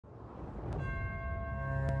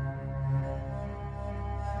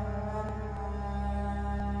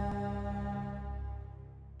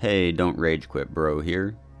Hey, don't rage quit bro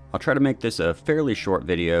here. I'll try to make this a fairly short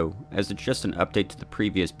video, as it's just an update to the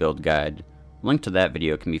previous build guide. Link to that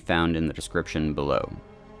video can be found in the description below.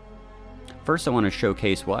 First I want to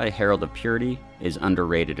showcase why Herald of Purity is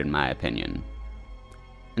underrated in my opinion.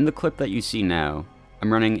 In the clip that you see now,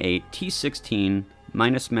 I'm running a T16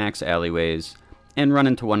 minus max alleyways and run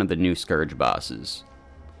into one of the new Scourge bosses.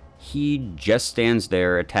 He just stands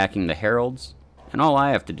there attacking the Heralds, and all I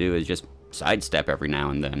have to do is just sidestep every now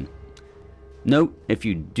and then. Note, if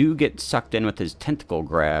you do get sucked in with his tentacle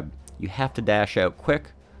grab, you have to dash out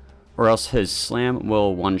quick, or else his slam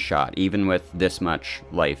will one-shot, even with this much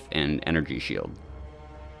life and energy shield.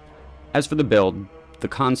 As for the build, the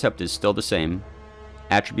concept is still the same.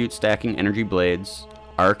 Attribute stacking energy blades,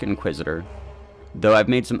 Arc Inquisitor, though I've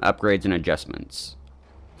made some upgrades and adjustments.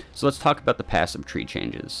 So let's talk about the passive tree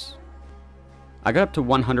changes. I got up to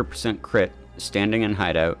 100% crit, standing in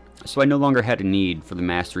hideout, so I no longer had a need for the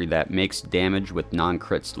mastery that makes damage with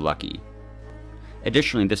non-crits lucky.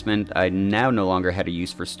 Additionally, this meant I now no longer had a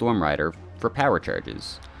use for Storm Rider for power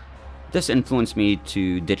charges. This influenced me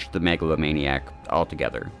to ditch the Megalomaniac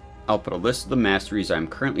altogether. I'll put a list of the masteries I'm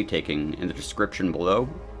currently taking in the description below,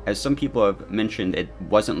 as some people have mentioned it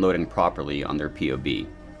wasn't loading properly on their POB.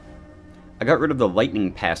 I got rid of the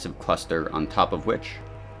lightning passive cluster on top of which,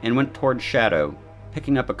 and went towards Shadow,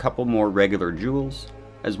 picking up a couple more regular jewels,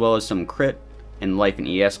 as well as some crit and life and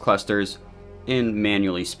ES clusters, and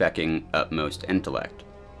manually speccing Utmost Intellect.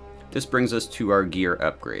 This brings us to our gear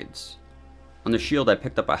upgrades. On the shield I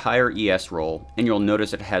picked up a higher ES roll, and you'll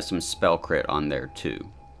notice it has some spell crit on there too.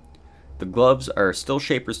 The gloves are still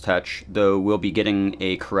Shaper's Touch, though we'll be getting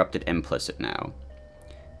a corrupted implicit now.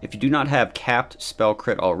 If you do not have capped spell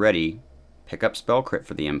crit already, pick up spell crit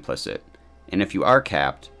for the implicit, and if you are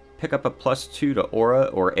capped, pick up a +2 to aura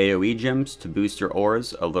or AoE gems to boost your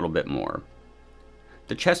auras a little bit more.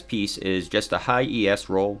 The chest piece is just a high ES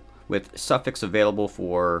roll with suffix available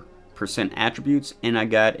for % attributes, and I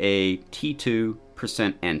got a T2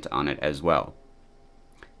 % int on it as well.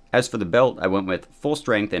 As for the belt, I went with full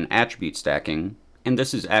strength and attribute stacking, and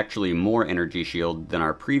this is actually more energy shield than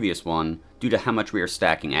our previous one due to how much we are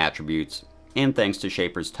stacking attributes, and thanks to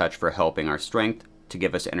Shaper's Touch for helping our strength to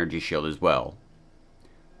give us energy shield as well.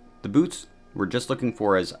 The boots, we're just looking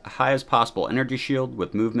for as high as possible energy shield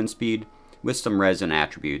with movement speed, with some res and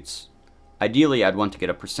attributes. Ideally, I'd want to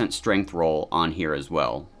get a % strength roll on here as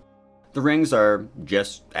well. The rings are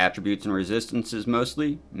just attributes and resistances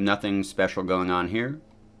mostly, nothing special going on here.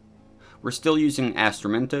 We're still using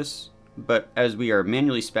Astramentus, but as we are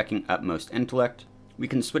manually speccing Utmost Intellect, we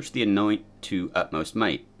can switch the Anoint to Utmost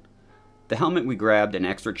Might. The helmet we grabbed an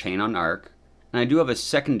extra chain on Arc, and I do have a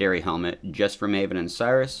secondary helmet just for Maven and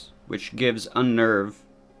Cyrus, which gives Unnerve,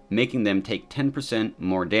 making them take 10%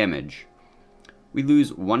 more damage. We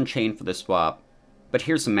lose one chain for the swap, but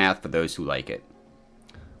here's some math for those who like it.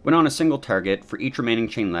 When on a single target, for each remaining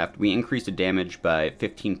chain left, we increase the damage by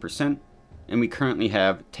 15%, and we currently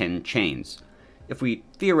have 10 chains. If we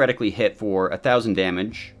theoretically hit for 1000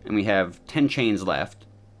 damage, and we have 10 chains left,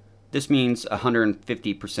 this means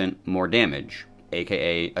 150% more damage,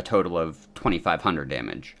 aka a total of 2500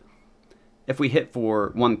 damage. If we hit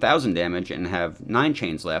for 1000 damage and have 9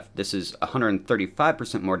 chains left, this is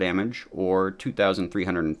 135% more damage, or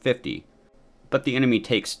 2350. But the enemy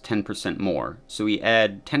takes 10% more, so we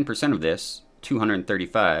add 10% of this,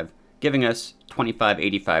 235, giving us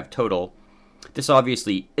 2585 total. This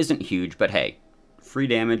obviously isn't huge, but hey, free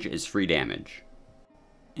damage is free damage.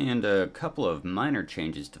 And a couple of minor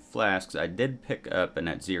changes to Flasks. I did pick up a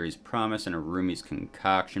Netziri's Promise and a Rumi's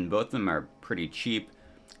Concoction. Both of them are pretty cheap.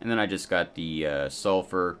 And then I just got the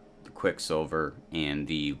Sulfur, the Quicksilver, and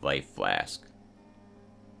the Life Flask.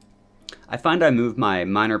 I find I move my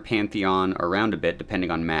minor Pantheon around a bit depending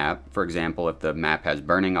on map. For example, if the map has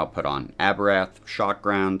Burning, I'll put on Abarath. Shock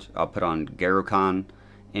Ground, I'll put on Garukon.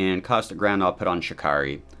 And Caustic Ground, I'll put on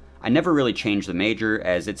Shikari. I never really change the major,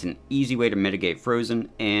 as it's an easy way to mitigate Frozen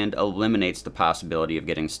and eliminates the possibility of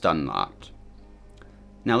getting stun locked.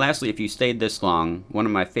 Now lastly, if you stayed this long, one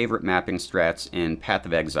of my favorite mapping strats in Path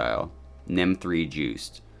of Exile, Nim 3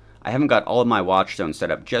 Juiced. I haven't got all of my Watchstones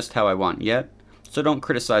set up just how I want yet, so don't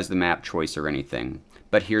criticize the map choice or anything,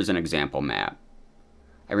 but here's an example map.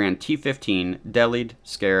 I ran T15, Delied,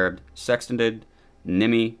 Scarabed, Sextended,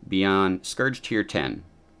 Nimi, Beyond, Scourge Tier 10.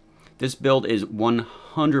 This build is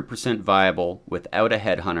 100% viable without a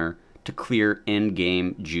Headhunter to clear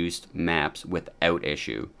in-game juiced maps without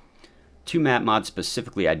issue. Two map mods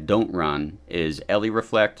specifically I don't run is Ellie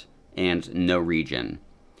Reflect and No Regen.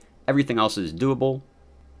 Everything else is doable,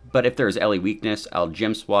 but if there is Ellie weakness, I'll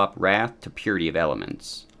gem swap Wrath to Purity of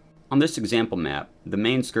Elements. On this example map, the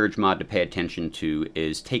main Scourge mod to pay attention to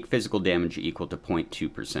is take physical damage equal to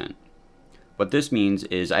 0.2%. What this means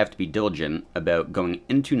is I have to be diligent about going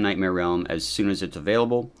into Nightmare Realm as soon as it's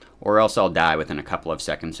available, or else I'll die within a couple of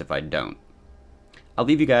seconds if I don't. I'll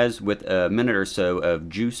leave you guys with a minute or so of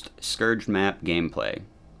juiced Scourge map gameplay.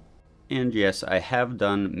 And yes, I have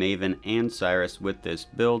done Maven and Sirus with this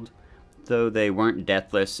build, though they weren't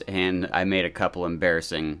deathless and I made a couple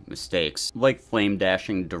embarrassing mistakes, like flame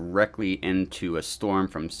dashing directly into a storm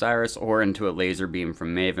from Sirus or into a laser beam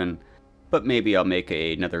from Maven, but maybe I'll make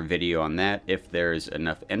another video on that if there's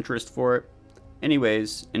enough interest for it.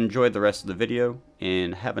 Anyways, enjoy the rest of the video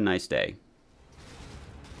and have a nice day.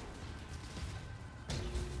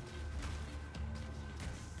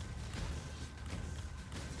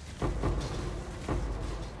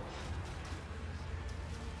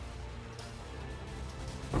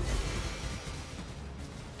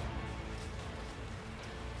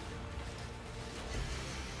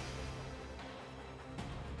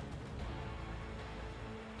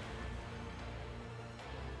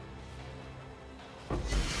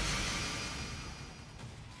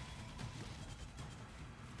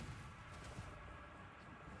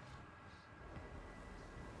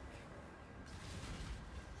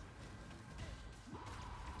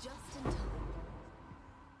 Just in time.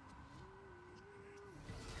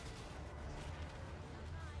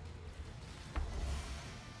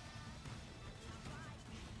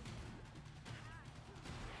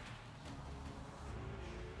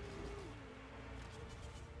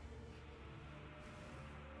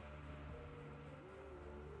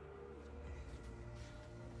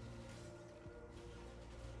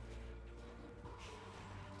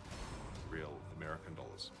 Real American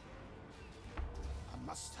dollars. I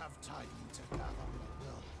must have time to gather my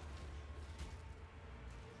will.